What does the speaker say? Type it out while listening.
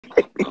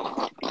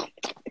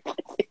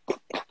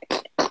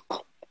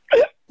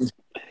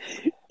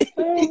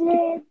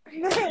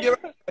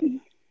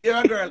You're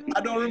a girl.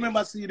 I don't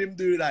remember seeing him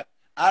do that.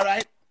 All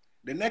right?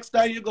 The next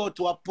time you go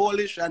to a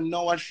Polish and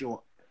Noah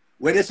show,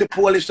 when they say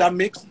Polish and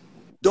mixed,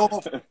 don't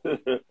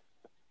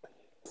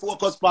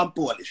focus on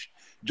Polish.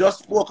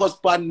 Just focus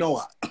on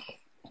Noah.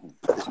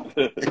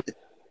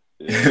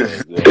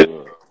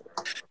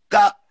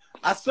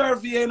 A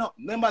survey, you know.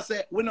 Remember,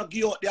 say, we don't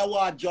give out the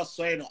award just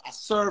so, you know. A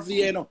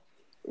survey, you know.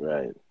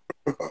 Right.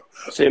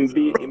 So him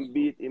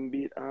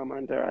beat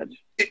Entourage.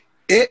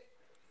 Eh?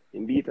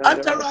 Him beat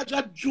Entourage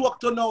a joke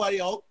to Noah,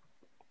 yo.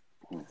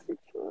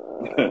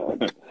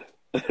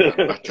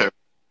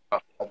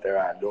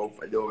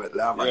 Don't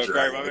laugh at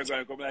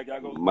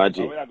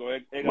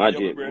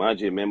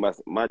Maggie,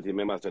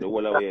 members to the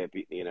whole way,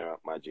 you know,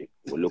 Maggie.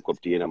 We look up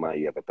to you, man.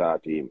 You have to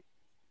talk to him.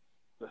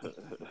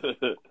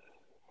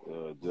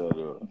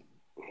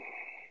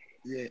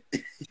 Yeah.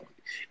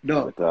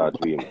 No. Talk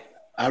to him.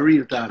 I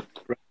real talk.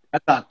 I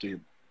talk to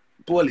him.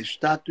 Polish,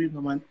 talk to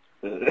him, man.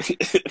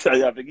 So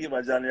you have to give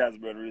my Johnny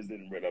Asburn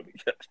reason, brother.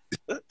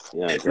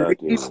 Yeah, talk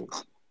to him.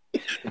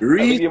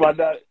 Read. Give my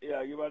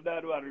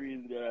dad one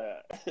reason.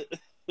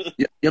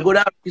 You go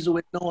that reason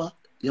with Noah.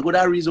 You go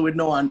that reason with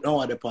Noah and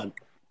Noah the pan.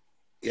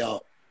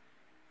 Yo,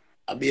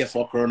 I be a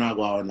fucker and I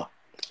go out now.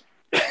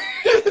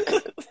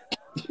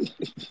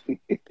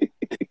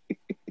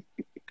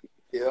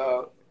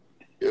 Yeah,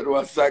 you know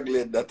what's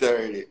sagling that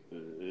already.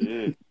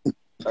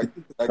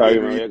 Carry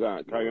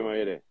him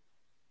there.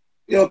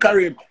 Yo,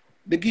 carry him.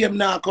 The game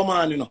now come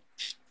on, you know.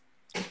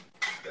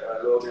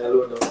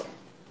 Hello.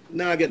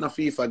 Now I get no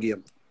FIFA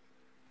game.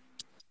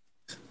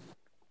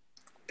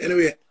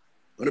 Anyway, I'm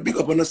gonna pick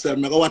up on myself.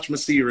 I'm gonna watch my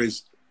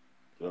series.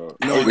 No,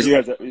 No,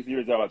 serious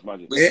about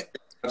Magic. Eh?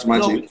 That's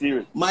Magic.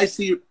 Serious.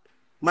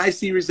 My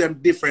series them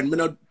different. Me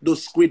not do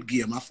Squid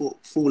Game. I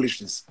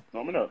foolishness.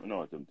 No, I'm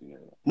not attempting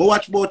it. I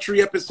watch about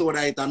 3 episodes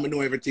and I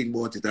know everything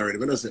about it already.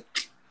 I don't say,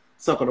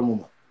 suck on the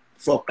mama.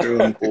 Fuck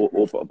her. On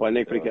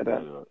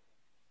Netflix,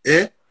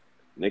 Eh?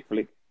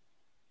 Netflix.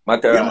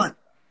 Matterhorn. Yeah, man.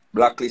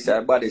 Blacklist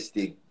and baddest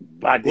thing.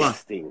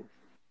 Baddest thing.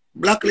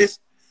 Blacklist.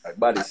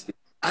 Baddest thing.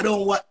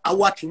 I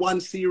watch one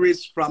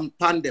series from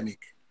Pandemic.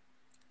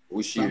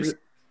 Which years?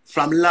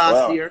 From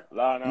last year.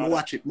 I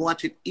watch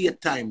it 8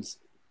 times.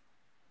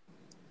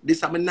 This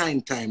is my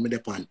 9th time with the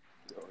pan.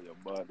 Oh, you're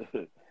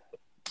bad.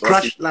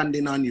 Crash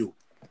Landing on You.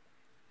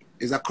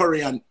 It's a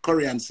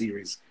Korean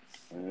series.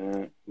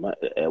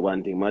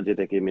 One thing, Magic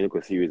take him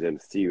look series them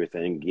serious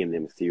and game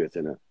them serious,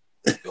 you know.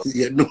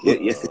 Yeah, no.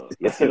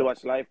 You still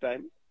watch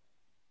Lifetime?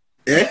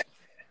 Eh?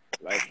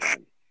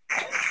 Lifetime.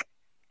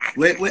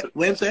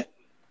 Wait, say?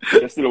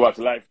 You still watch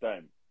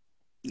Lifetime?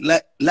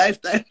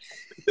 Lifetime?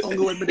 I'm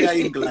going with me there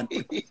England.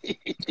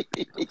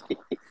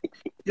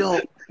 Yo,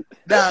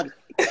 dog,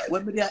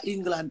 when me there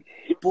England,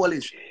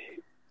 Polish,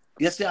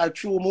 you see a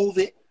true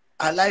movie,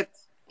 I like,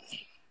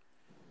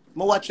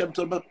 I watch them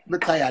till I'm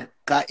tired,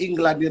 because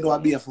England, you know, I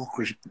be a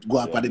fucker, go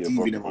up on the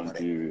TV them over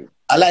there.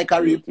 I like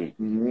a real,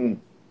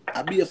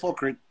 I be a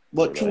fucker,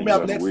 but true me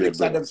have Netflix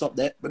and them stuff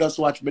there, but just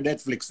watch me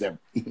Netflix them.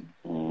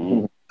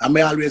 I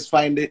may always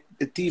find the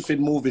thief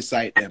in movie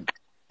site them.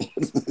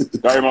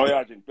 Carry my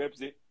watching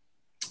Pepsi.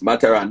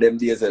 Matterhorn, them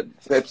days at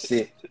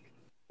Pepsi.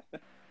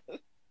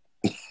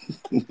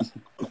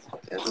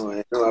 I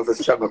know I have a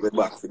struggle with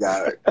back for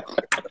that.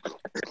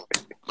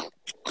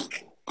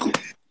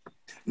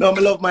 No, I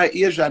love my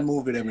Asian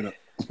movie them, you know.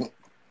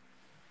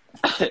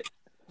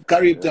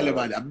 Carib tell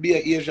about it. I be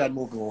an Asian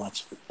movie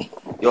watch.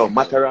 Yo,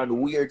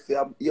 Matterhorn weird.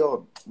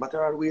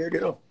 Matterhorn weird,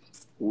 you know.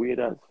 Weird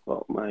as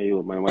fuck,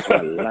 man. Watch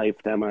a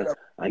Lifetime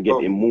and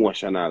get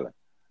emotional.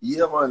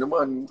 Yeah,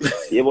 man.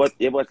 You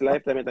watch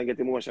Lifetime and get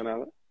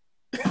emotional.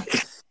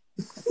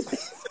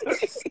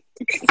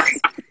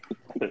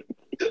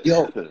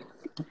 Yo,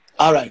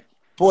 all right,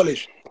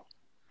 Polish.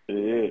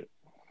 Yeah.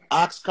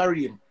 Ask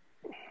Kareem.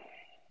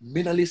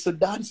 Me no listen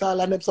dance all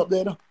and them stuff there,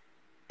 you know.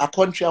 A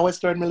country and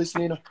western me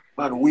listen, you know.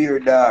 Man,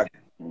 weird dog.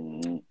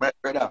 My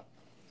brother.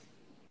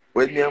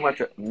 When me and my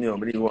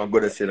me didn't want to go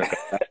to see that.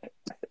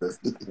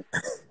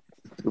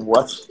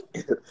 Watch.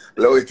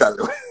 Low it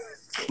alone.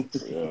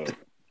 Yeah.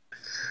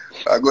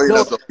 I go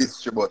into some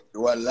history, but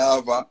you want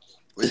lava.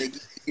 When you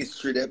get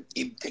history, them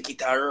him take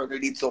it around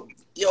and eat some.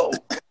 Yo.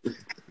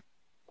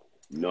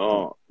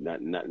 No,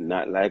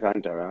 not like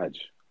Entourage.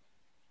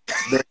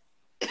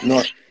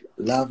 No,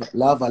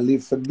 lava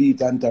live for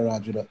beat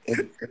Entourage, you know.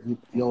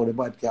 Yo, the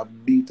bad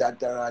can beat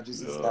Entourage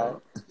is the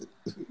style.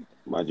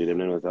 Imagine them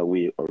knows how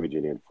we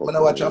originate from. When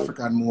I watch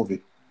African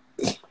movie.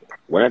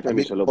 When I tell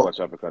me to love watch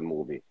African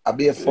movie. I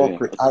be a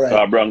fucker. All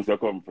right. Bronx I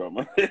come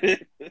from.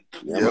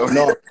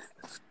 No.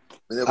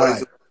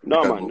 Right.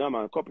 No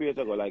man. A couple years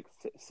ago, like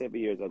 7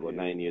 years ago,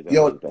 9 years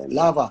ago. Yo,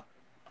 Lava,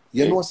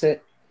 you know,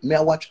 say, me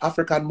I watch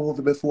African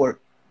movie before,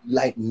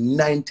 like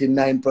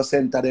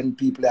 99% of them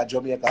people at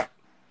Jamaica.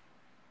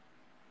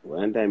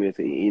 One time you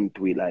say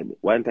into it, like,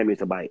 one time you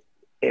used to buy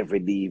every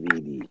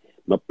DVD.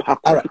 No pack.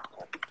 All right.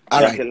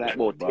 Like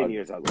about 10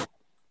 years ago.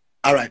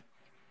 All right.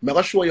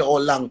 gonna show you how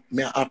long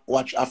me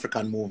watch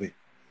African movie.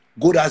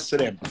 Good as to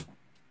them.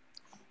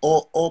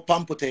 Or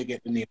Pampute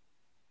get the name.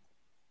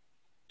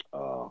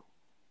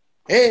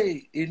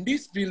 Hey, in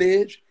this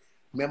village,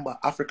 remember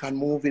African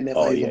movie never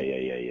Oh, even.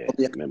 yeah.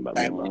 Remember.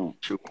 The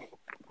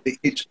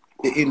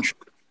intro,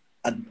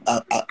 a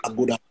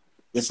good.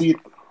 You see it?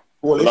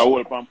 Polish? That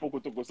whole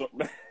Pampuku took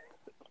something.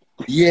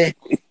 Yeah.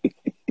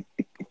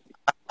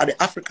 The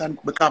African,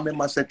 because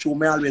remember, said to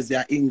me always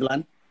there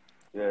England.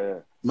 Yeah.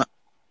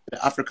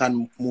 The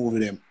African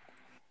movie them.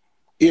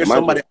 Here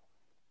somebody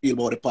feel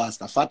about the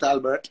pastor. Fat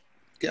Albert.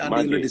 Can't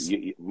deal with this.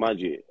 You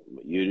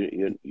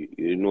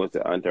know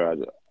the Entourage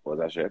was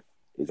a chef?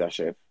 He's a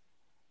chef.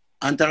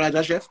 Entourage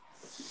a chef?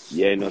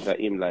 Yeah, you know that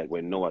him like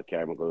when Noah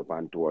Carey go up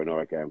on tour,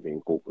 Noah Carey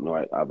cook,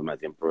 Noah have him as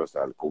him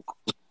personal cook.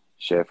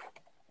 Chef.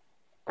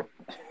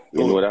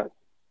 You know that?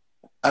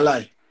 I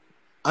lie.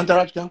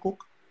 Entourage can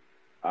cook?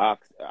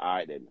 Ask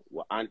then.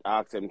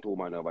 Ask them two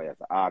man over here.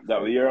 Ask that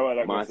them. year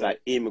like man say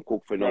him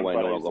cook for Noah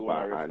and Noah go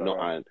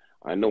up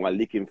and Noah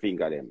lick him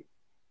finger them.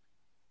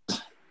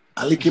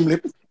 I lick him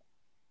lip?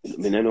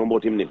 I know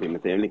about him lip, I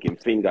say him lick him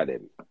finger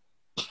them.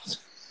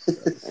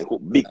 And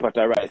cook big pot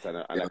of rice and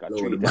like a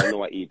treat and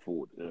Noah eat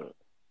food. Yeah.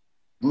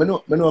 I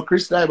know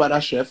Chris Diver,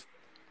 that chef.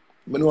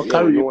 I know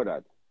Carry. You know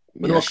that.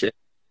 Yeah, chef.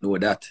 Know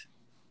that.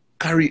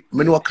 I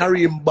know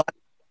carry him bad.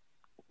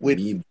 With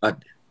me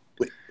bad.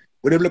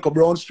 With him like a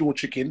brown stew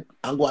chicken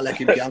and go like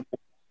him can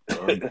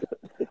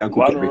cook.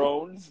 One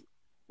rounds.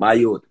 My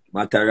youth,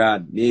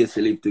 matterhorn, me used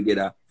to live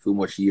together for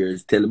much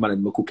years. Tell the man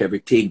I cook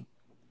everything.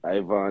 I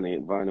Vani,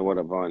 what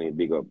a Vani,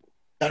 big up.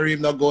 Carry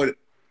him not good.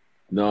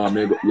 No,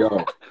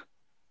 yo.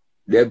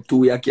 Them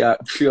two you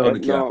can't share.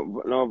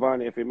 No,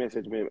 Vani, if you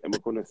message me, I'm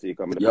gonna see.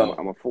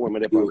 I'm a phone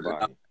with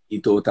Vani.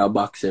 Eat out a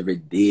box every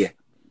day.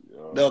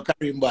 No,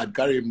 carry him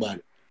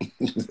bad.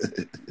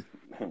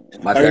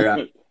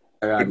 Matterhorn,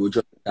 we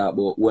just talk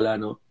about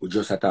we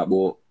just talk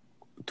about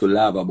to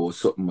laugh about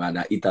something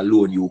and it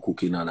alone you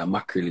cooking on a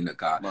mackerel in the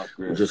car.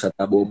 We just talk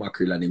about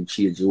mackerel and him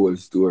change the whole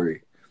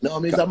story. No,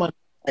 me a man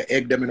I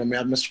egg them, me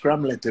have my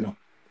scramlet,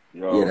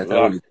 Yeah, that's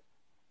all it.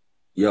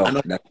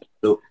 That's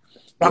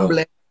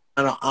scramlet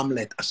and an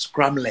omelette, a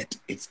scramlet.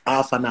 It's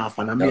half and half,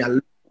 and I'm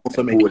here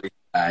for me.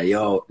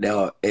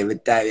 Every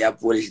time you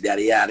have Polish there,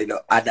 and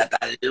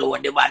that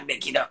alone the man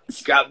make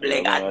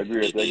scrambling. I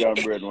agree. They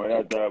got bread. Why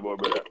you talk about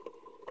bread?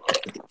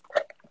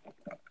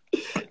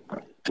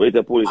 Wait,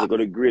 the Polish, they got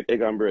a great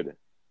egg and bread.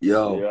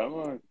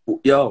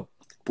 Yo,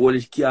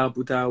 Polish can't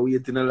put on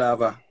weight in the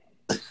lava.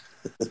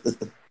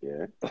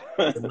 Yeah.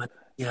 The man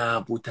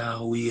can't put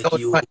on weight,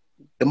 you.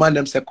 The man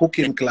them say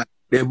cooking class.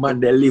 The man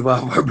they live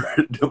off of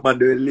bread. The man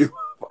they live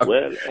off.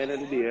 Well, end of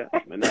the day,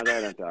 I'm not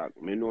gonna talk.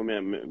 I know me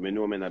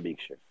a big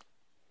chef.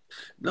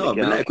 No,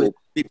 me like cook.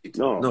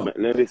 No,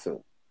 listen.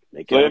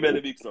 So you be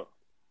the big son?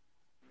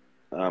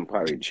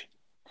 Porridge.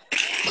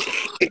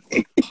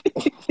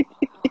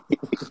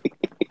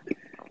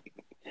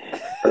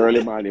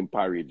 Early morning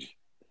porridge.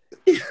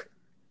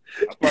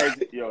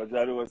 Porridge, yo,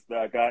 Johnny was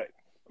like, I'm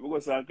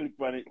going to click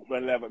on it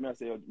when live. I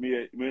say,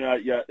 me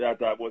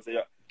talk about say,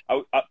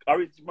 a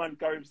rich man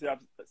carry him say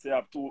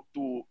have two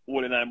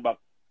hole in him back.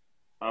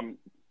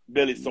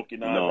 Belly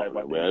sucking on. No,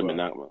 well, me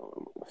not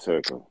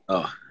circle.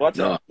 Oh, what?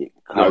 No,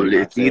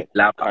 Carry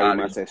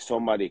say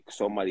somebody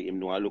him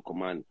know a look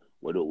man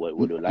with the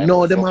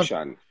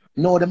liposuction.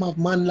 No, them have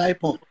man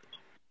lipo.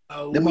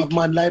 Them have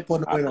man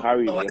lipo.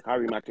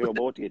 Carry my care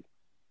about it.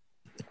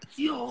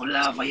 Yo,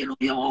 lava, you know,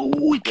 you're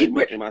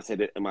wicked. He must say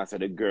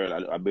the girl,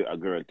 a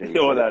girl thing.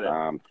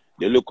 The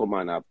local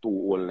man have two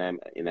hole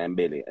in them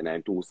belly and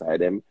then two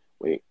side them.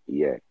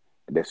 Yeah.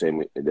 That's why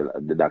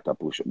the doctor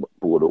pull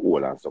the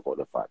hole and suck out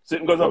the fat.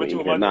 Sitting goes up with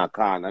you, man. Not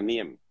call a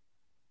name.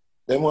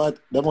 They want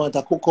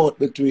to cook out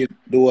between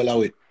the whole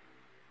of it.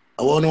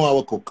 I want to know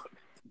how to cook.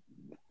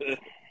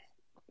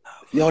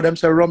 Yo, them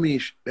say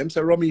Romish.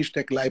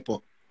 Take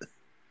lipo.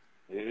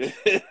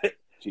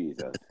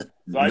 Jesus.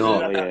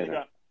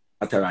 No,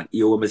 Matterhorn,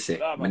 you what me say?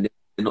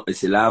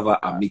 It's lava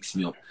and mix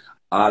me up.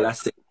 All I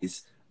say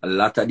is a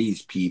lot of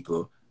these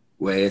people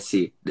where I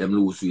say them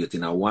lose weight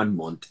in a 1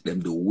 month, them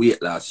do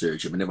weight loss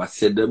surgery. I never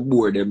said them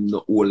board them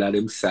not all of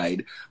them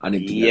side and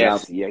them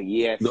yes,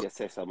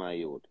 some of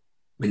you.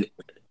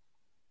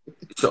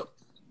 So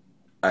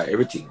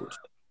everything good.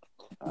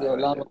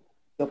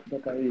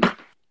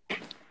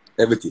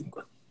 Everything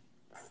good.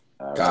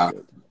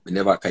 We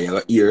never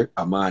call your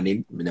a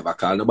morning. We never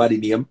call nobody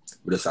name.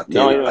 We just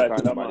tell you.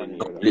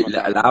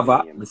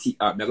 Lava, I see.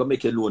 I'm gonna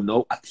make you know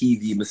now. A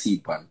TV, I see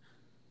it pan.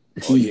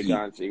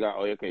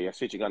 Okay. You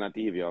switch it on a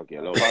TV. Okay,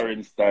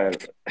 foreign style.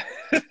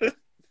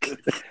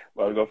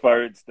 Well, go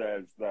foreign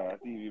style.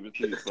 TV, I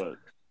see it pan.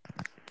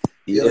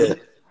 Yeah.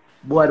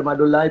 Boy, the man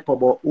do lipo,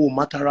 but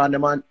Matterhorn, the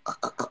man,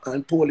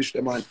 and Polish,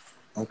 the man,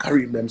 and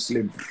carry them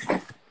slim.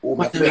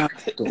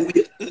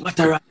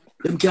 Matterhorn.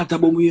 Them can't talk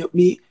about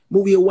me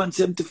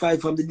 175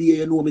 from the day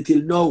you know me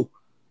till now.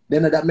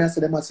 Then that man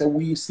say them say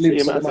we slim,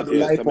 so them do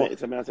lipo.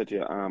 It's a message to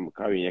you,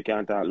 Karin, you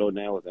can't talk loud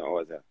now.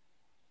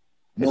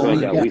 No, you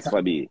can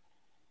whisper be.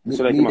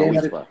 So like you can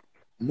whisper.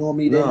 No,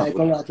 me then like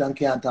Roger and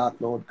can't talk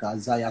loud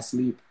because I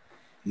asleep.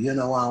 You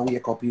know I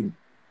wake up him.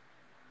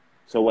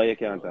 So why you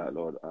can't talk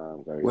loud,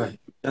 Gary? Why?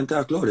 Can't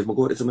talk loud. If I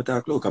go there, I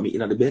talk loud. I'm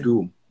in the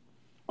bedroom.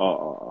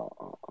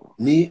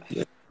 Me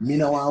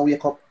no want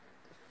wake up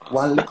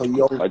one little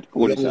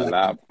young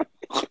laugh.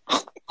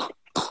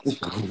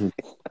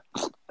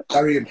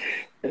 Karim.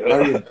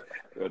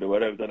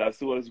 Whatever that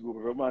soul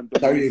group man to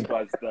Karim.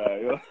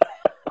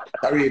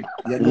 Karim,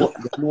 you know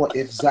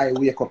if Zai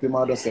wake up him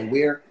and just say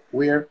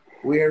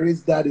where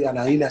is daddy and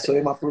I so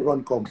him have to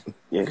run come.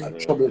 Yeah.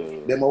 Trouble.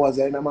 Them hours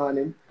in the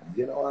morning.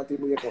 You know what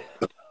him wake up.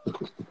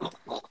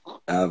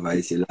 Love,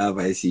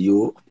 I see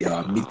you.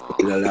 Yo, meet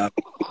the love.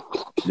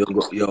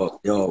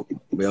 Yo,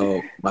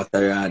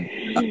 Matterhorn.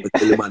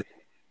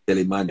 Tell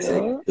the man,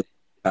 say,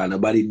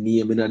 nobody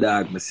name in a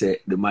dog. I say,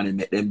 the man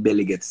make them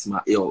belly get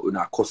smart. Yo, you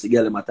know, cause the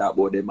girl them talk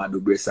about them, I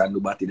do breast and do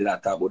body, they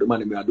talk about the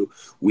man me I do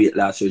weight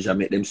loss surgery,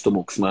 make them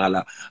stomach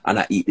smaller, and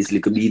I eat this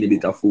little beanie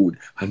bit of food.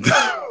 And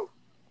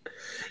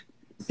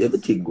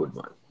everything good,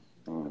 man.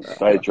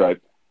 I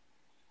tried.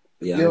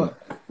 Yeah. Yo,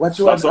 what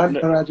you want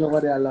Entourage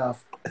over there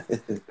laugh?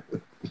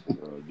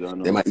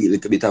 They might eat a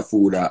little bit of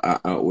food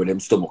with them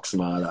stomach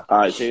smaller.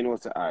 Alright, so you know,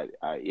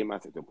 you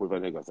might have to put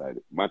on the other side.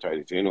 Match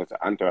right, so you know,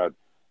 Entourage,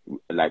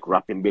 like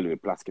wrapping bill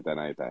with plastic at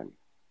night time.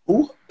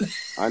 Who?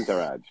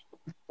 Entourage.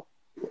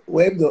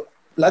 Where the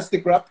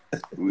plastic wrap?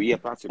 We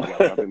plastic wrap,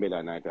 wrapping bill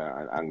at night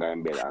and go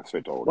in bed and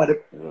sweat out. What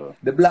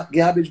the black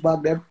garbage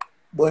bag them?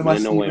 Boy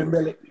must sleep in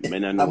belly.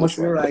 I must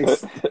be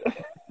rice.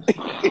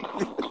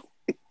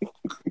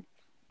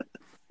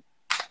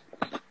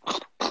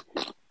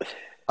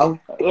 I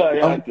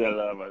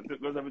tell man.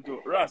 Because I'm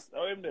to Ras,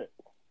 how him there?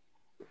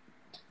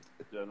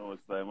 You know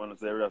it's time. I want to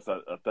say Ras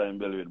a time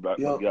belly with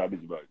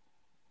garbage bag.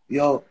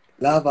 Yo,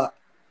 Lava.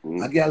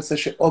 A girl say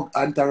she hug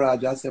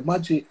Entourage and say,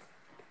 Magic,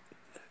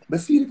 me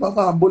feel if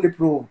I'm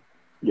bulletproof.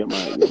 Yeah,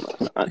 man.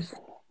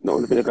 No,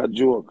 it's like a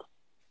joke.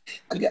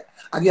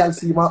 A girl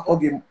see my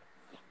hug him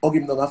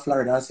down in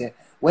Florida and say,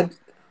 when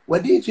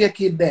DJ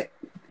kid there,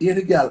 hear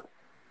the girl,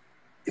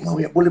 if I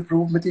wear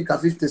bulletproof, me think a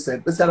 50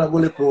 cent. Me say a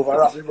bulletproof,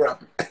 I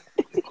wrap.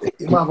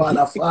 Him have all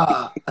a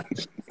far.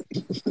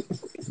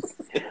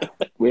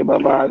 Where my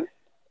man?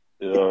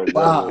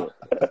 Far.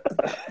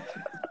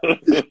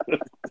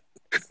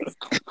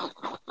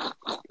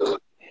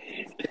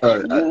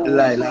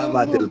 Lila,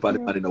 I'm tell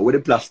Paddy now. Where the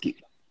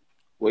plastic?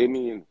 What do you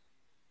mean?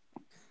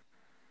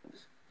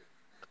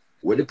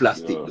 Where the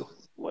plastic though?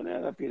 When I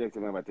have feel like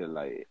I tell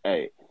like,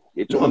 hey,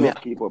 you told me to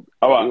keep up.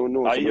 You don't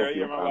know. I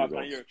hear my wife.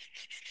 I hear.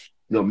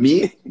 No,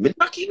 me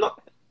not keep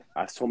up.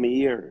 I saw me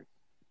here.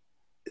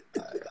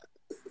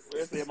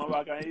 Where say my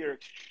wife can hear?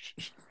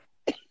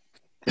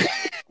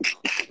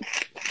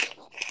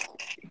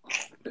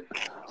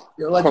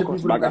 Yo, what you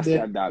people are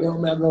there? Yo,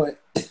 me go it.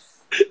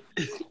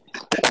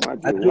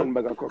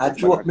 I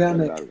joke, man.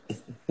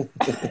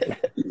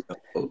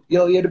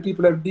 Yo, yeah, the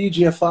people of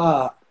DJ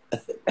far.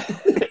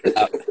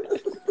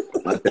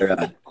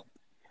 Matterhorn.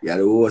 Yeah,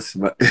 the worst.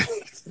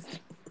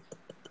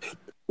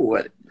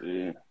 What?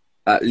 Yeah.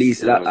 At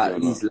least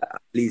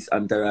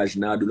Entourage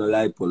now do not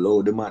like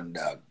follow the man,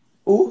 dog.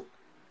 Who?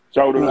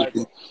 So do like.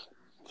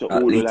 So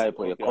who do like?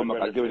 You come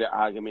back and give the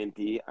argument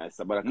here and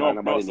somebody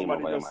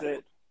just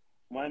said,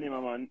 my name,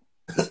 man.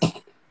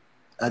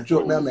 I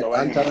joke, man.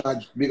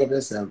 Entourage, big up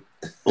yourself.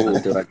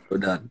 Entourage,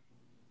 done.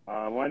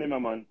 My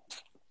name, man.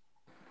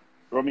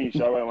 Romy,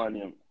 shower my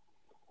name.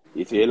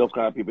 You see,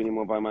 local people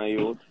in my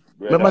youth.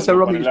 Remember, say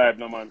Romy. Live,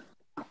 no, man.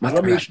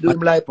 Romy do him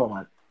live,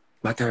 man.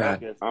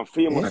 Matterhorn. And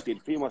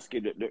famous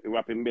kid, the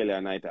rapping belly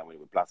at night time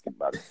with plastic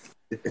bag.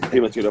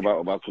 Famous kid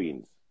about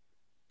Queens.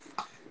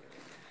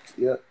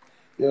 Yeah,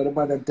 the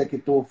man them take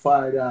it too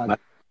far, dog.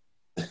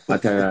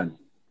 Matterhorn,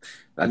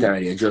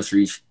 you just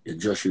reach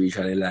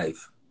on the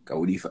life. Cause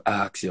what if I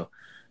ask you,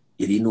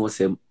 you didn't know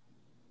say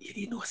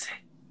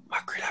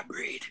mackerel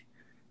breed.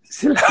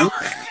 Still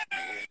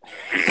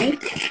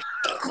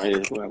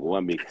My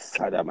one big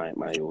sad of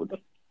my old.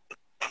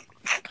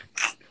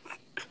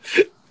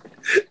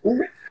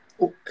 Who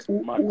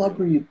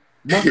breed?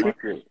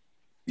 Mackerel.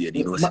 Yeah,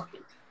 you know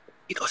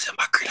say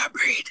mackerel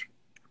breed.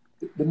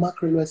 The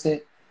mackerel will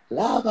say,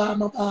 Lava,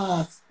 my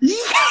boss.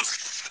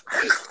 Yes.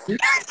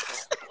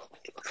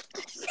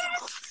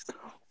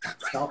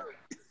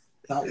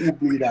 Now who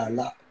breed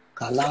that?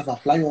 Cause Lava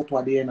fly out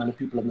to the end and the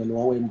people don't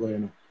know where I'm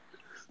going.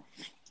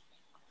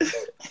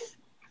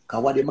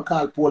 Cause what they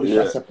call Polish,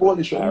 I say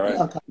Polish. Right.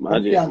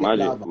 Magic,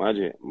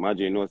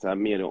 you know, so I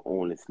made the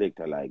only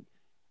selector like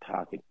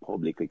talking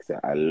publicly. Say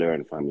I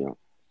learned from you.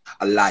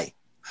 A lie.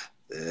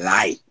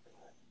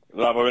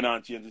 Lava, we're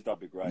not change the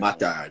topic, right?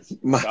 Matterhorn.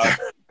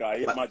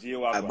 Magic,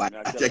 you are going.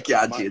 I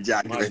can't change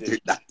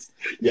that.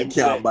 You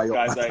can't buy your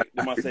guys like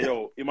they must say,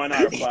 yo, you might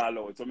not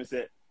follow. So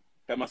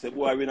I say,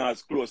 boy, we're not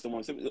as close no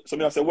more. So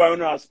I say, why we're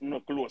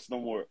not close no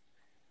more?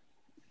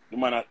 The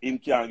man him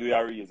can't give you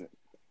a reason.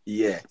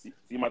 Yeah.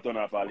 See my turn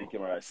off all the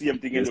camera. Same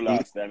thing you do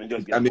last time and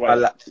just get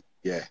quiet.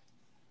 Yeah.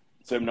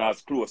 So I'm not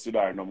as close to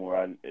that no more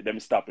and them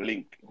stop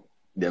link.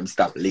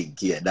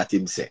 Yeah, that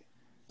him say.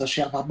 So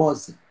she have a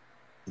buzz.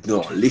 No,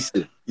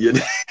 listen. You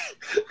know,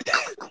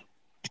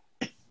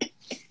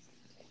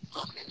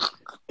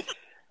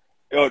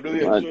 Yo, do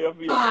you show your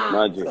face?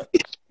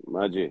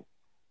 Magic.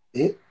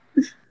 Eh?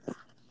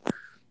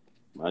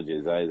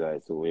 Magic, Zai,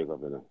 so wake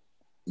up, you know.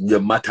 your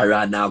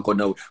matterhorn now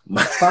gonna.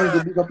 Thank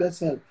you, big up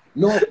yourself.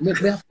 No, may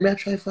I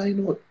try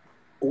find out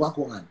what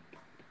go on?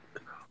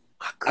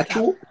 A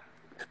true?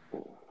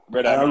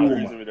 Brother, I'm not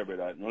reason with the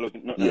brother. No, look,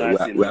 no, Yeah,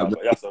 I see we are. but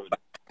yes, sir.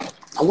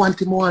 I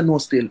want him to know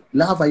still.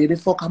 Lava, you the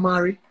fuck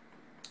Amari?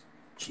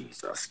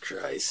 Jesus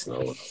Christ,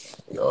 no.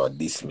 Yo,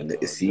 this minute,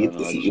 you see it? no,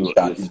 You see no, him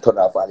can't turn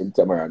off all him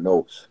camera.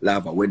 No.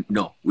 Lava, we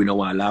don't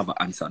want Lava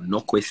answer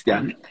no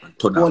question and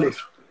turn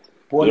off.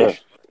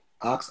 Polish.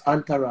 Ask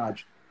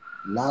Entourage.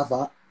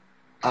 Lava,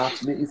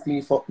 ask me if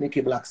me fuck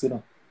Nicky Blacks, you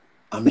know.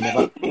 I mean,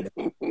 never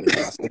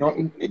say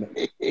nothing.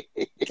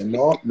 You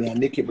know, me and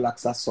Nicky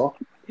Blacks are so.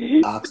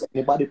 Ask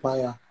anybody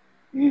for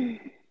you.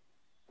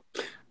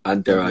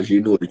 Entourage,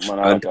 you know the Man,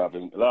 I like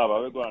having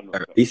Lava, we go on.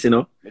 listen,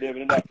 know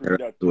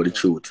Entourage know the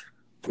truth.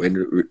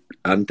 When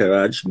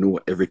Entourage know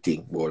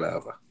everything about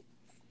Lava.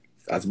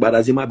 As bad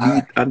as him a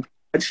beat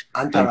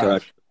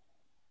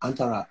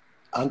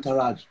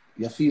Entourage.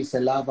 You feel say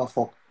Lava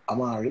fuck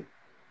Amari?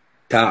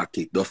 talk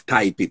it, just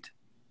type it.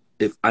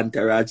 If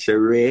Entourage say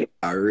Ray,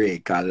 a Ray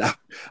call Lava.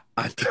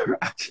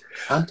 Entourage.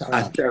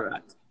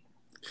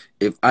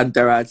 If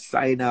Entourage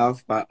sign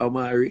off by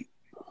Amari,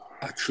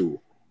 a true.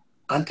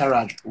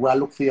 Entourage, we'll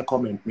look for your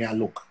comment. Me I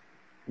look.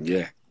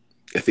 Yeah.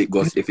 If it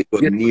goes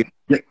near.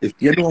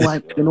 You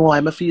know why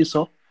I feel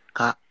so?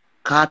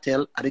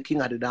 Cartel are the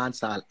king of the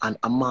dancehall and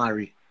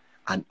Amari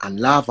and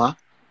Lava.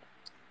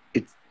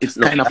 It's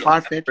kind of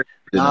far-fetched.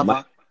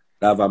 Lava,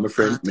 my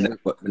friend.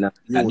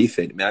 I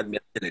defend. Me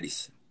tell you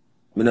this.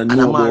 Me no and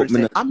know Amari about.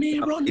 say, I me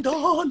run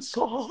down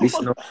so.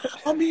 Listen up.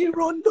 I me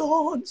run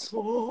down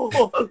so.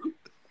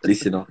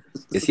 Listen up.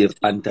 You see if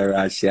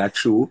Entourage say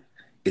true.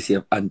 You see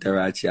if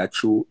Entourage say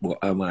true, but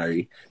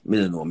Amari, me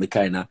no know. Me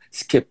kinda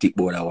skeptic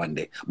about that one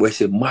day. But you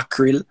say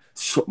mackerel,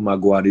 something I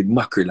go on with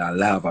mackerel and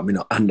Lava. Me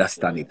no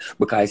understand it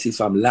because I see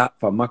some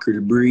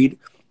mackerel breed.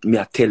 Me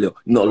I tell you,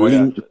 no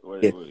link.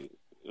 Wait.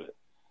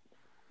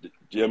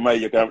 Jeremiah,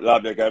 you can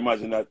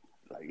imagine that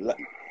like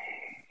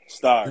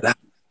star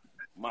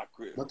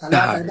mackerel. But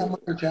Lava is a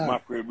mackerel.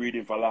 Mackerel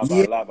breeding for Lava,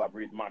 Yeah. Lava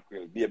breed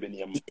mackerel. Baby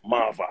name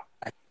Marva.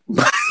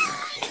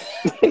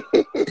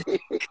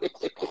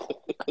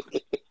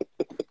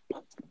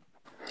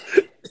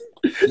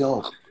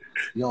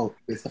 Yo,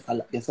 it's if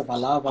a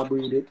Lava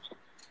breed it,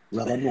 we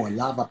are gonna know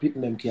Lava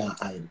people them can't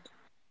hide.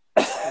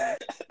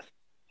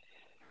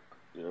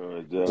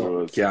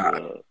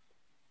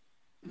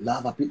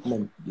 Lava pit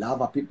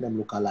them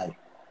look alike.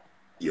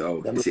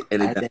 Yo, Them you see look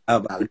anything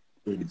Lava.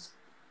 twins.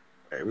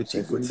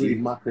 Everything So good if see. we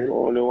breed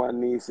mackerel, Only one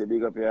needs to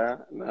big up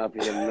here. Nah, pay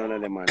them none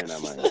of them man in a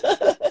man.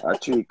 A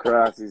tree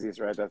crosses is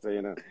right after,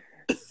 you know.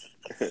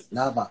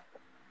 Lava,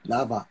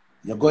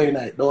 you're going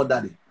night, no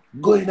daddy.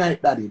 Going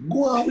night, daddy.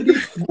 Go on with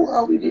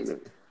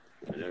it.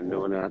 You know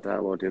what I'm talking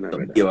about, you know,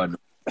 brother. You know,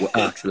 we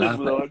ask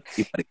Lava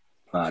if the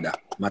father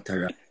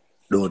material.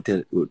 Don't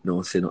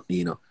say nothing,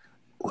 you know.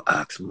 We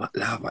ask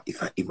Lava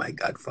if I my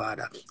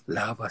godfather.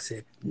 Lava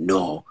say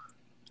no.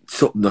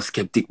 Something no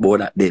skeptic about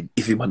that then.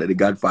 If him under the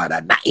godfather,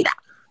 neither.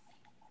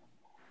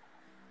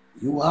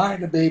 You are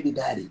the baby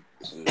daddy.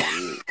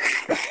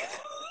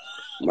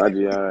 Magic,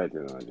 you alright, you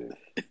know, Magic.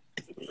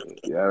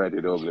 You alright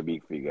with the ugly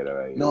big figure,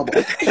 right? No,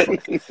 but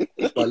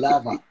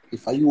Lava,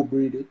 if you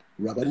breed it,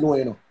 we're gonna know,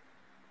 you know.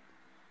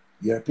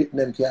 Your pit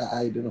them can't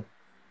hide, you know.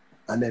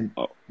 And then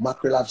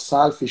mackerel have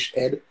saltfish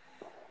head,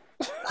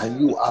 and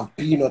you have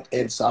peanut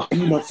head, so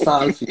peanut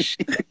saltfish.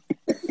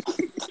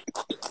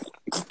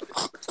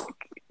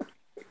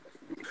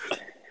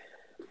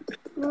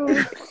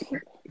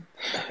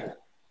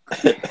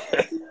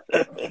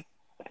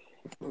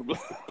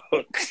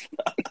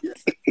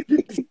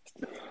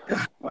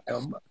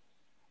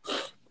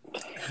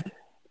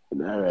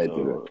 Alright,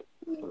 you know.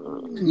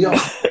 Yo,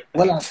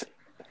 well,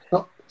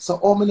 so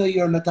how many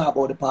years you talk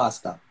about the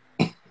pasta?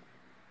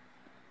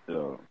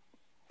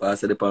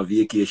 Pastor upon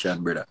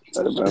vacation, brother.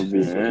 I'm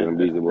busy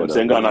about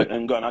that.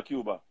 I'm gonna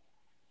Cuba.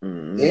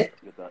 Eh?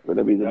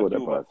 I'm busy about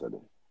that pasta.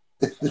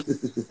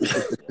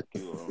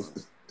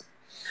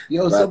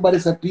 Yo, somebody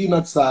said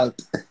peanut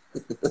salt.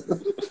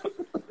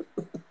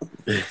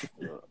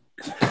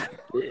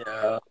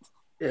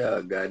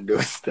 Yeah, God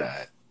knows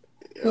that.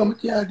 No, I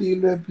can't deal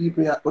with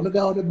people. When you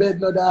go on the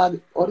bed, no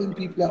dog, all them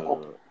people are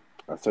up.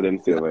 I saw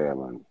them say over here,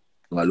 man.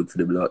 I look for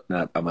the blood,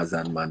 not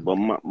Amazon, man. But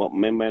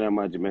remember in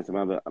Imagine,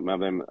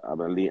 I have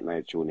a late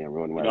night tuning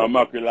around. No,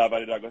 mackerel Lava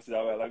did I go see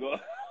that while ago.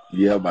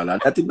 Yeah, man.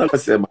 That thing not the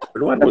same.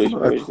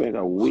 Which is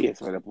a waste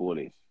for the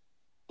police.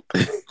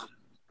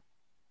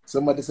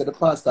 Somebody said the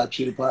pasta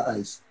chili for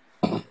ice.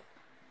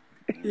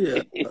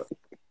 Yeah.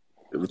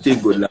 Everything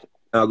good. Like,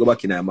 I'll go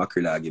back in a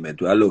mackerel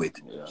argument. I love it.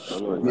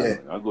 Yeah.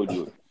 I go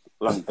do it.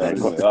 Long time.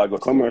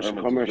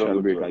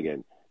 Commercial break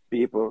again.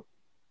 People,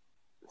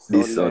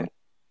 This Sunday,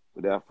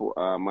 they have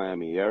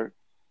Miami here.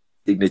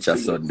 Signature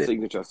Sunday.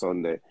 Signature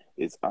Sunday.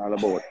 It's all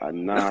about a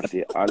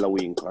naughty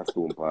Halloween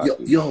costume party.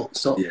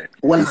 So, Yeah.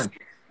 hold on.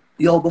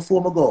 Yo,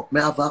 before I go, I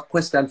have a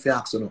question for you,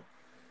 ask you.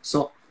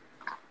 So,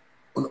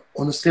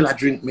 you still a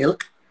drink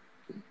milk?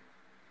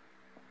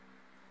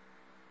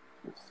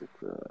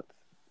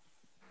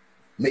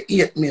 Me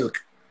eat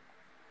milk.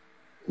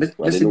 Me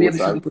see baby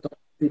should put up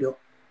a video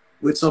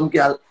with some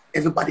girl,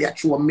 everybody a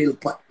chew a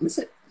milk pot. Me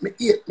say, me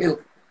eat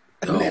milk.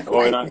 No. Never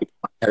Oh,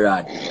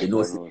 like You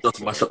know,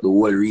 just mash up the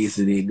whole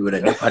reasoning with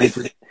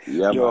a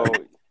Yeah, yo,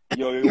 man.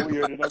 yo, you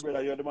weird,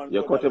 brother. You're the man.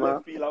 You cut him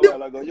out? Feel a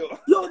while ago, yo.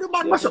 Yo, the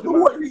man mash up the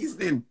whole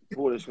reasoning.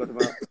 Polish cut him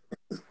out.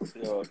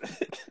 Yo,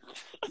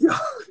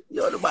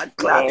 Yo, the man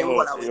clap him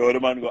all out. yo, the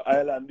man go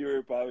Island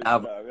Europe.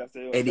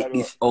 Edit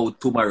this out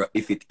tomorrow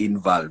if it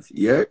involves,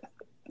 yeah?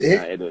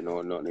 I don't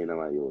know nothing in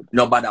my youth.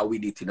 No bother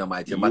with it in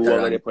my You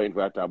already point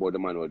where I talk about the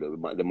man who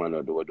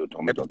do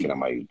tummy tuck in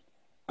my youth.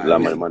 The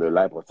man do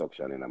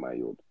liposuction in my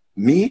youth.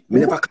 Me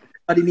never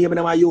call the name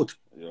in my youth.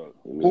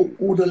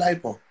 who the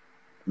lipo?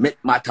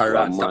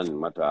 Matterhorn. Man,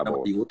 matter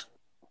about. Youth.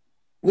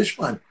 Which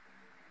one?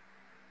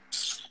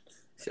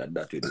 See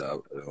that with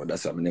love.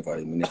 That's why I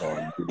never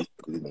want to do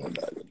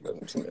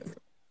this.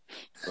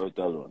 Out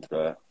alone,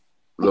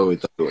 Blow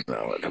it out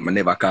now. I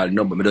never call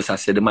number. I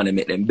just say the man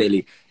make them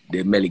belly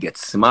get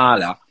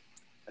smaller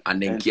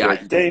and then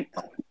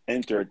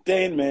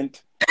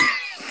Entertainment.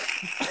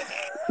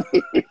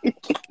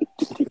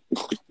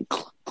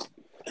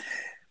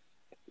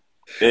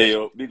 Hey,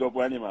 yo, big up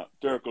one man,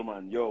 Turkle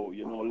man. Yo,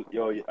 you know,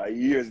 yo,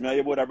 years me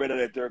you about a brother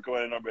that Turkle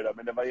man and a brother.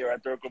 I never hear a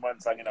Turkle man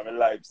song in my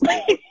life. So.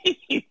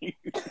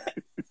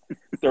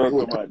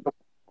 Turkle man.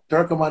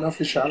 Turkle man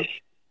official.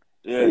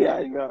 Yeah,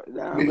 you got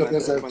Big up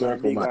yourself,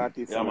 Turkle man.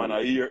 Yeah, man,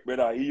 I hear,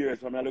 brother, I hear.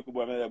 So I look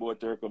about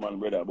Turkle man,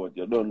 brother, but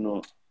you don't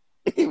know.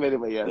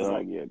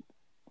 again.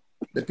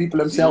 The people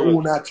them say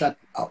who not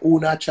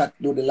chat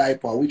do the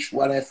lipo. Which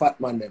one I fat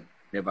man them?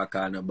 never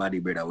call nobody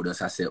brother. We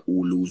just say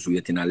who lose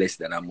weight in a less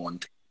than a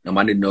month. No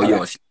man didn't know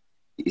yours.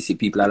 You see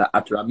people like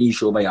after a me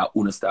show over here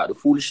who start the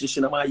foolishness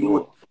in my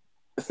youth.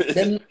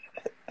 Then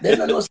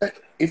I know say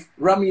if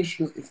Ramesh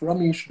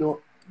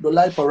do the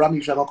lipo,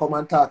 Ramesh I go come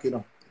and talk, you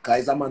know. Cause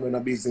he's a man in a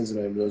business,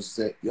 you know. He just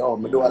say, yo,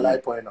 me do a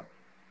lipo, you know.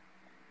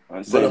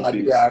 And Go down at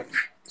the yard,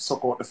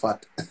 suck out the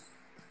fat.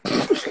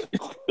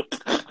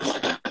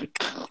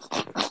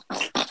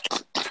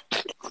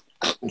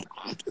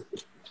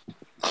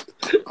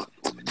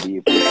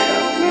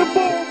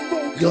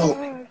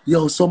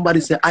 Yo, somebody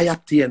say I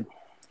attain.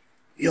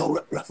 Yo,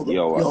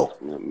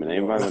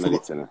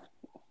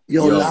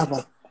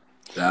 lava.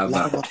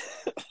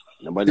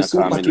 Nobody The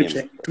super call me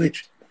name.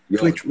 Twitch,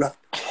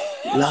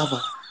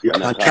 lava.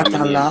 And chat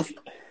and laugh.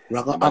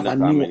 We're gonna have a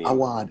new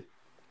award.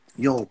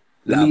 Yo,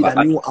 we need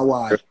a new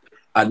award.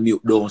 And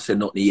Mute don't say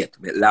nothing yet.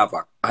 But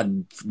Lava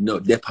and no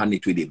depend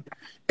it with him.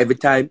 Every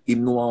time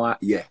him know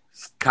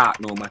start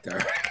no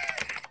matter.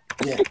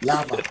 Yeah,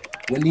 Lava.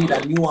 We need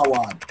a new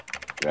award.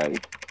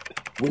 Right.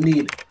 We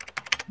need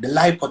the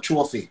Lipo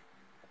Trophy.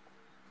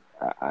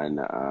 And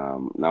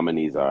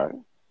nominees are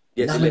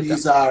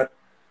Nominees are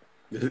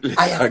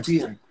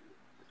Ayatine,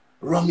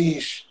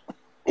 Ramesh,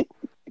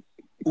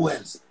 who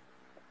else?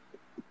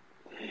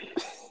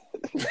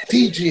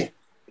 TJ.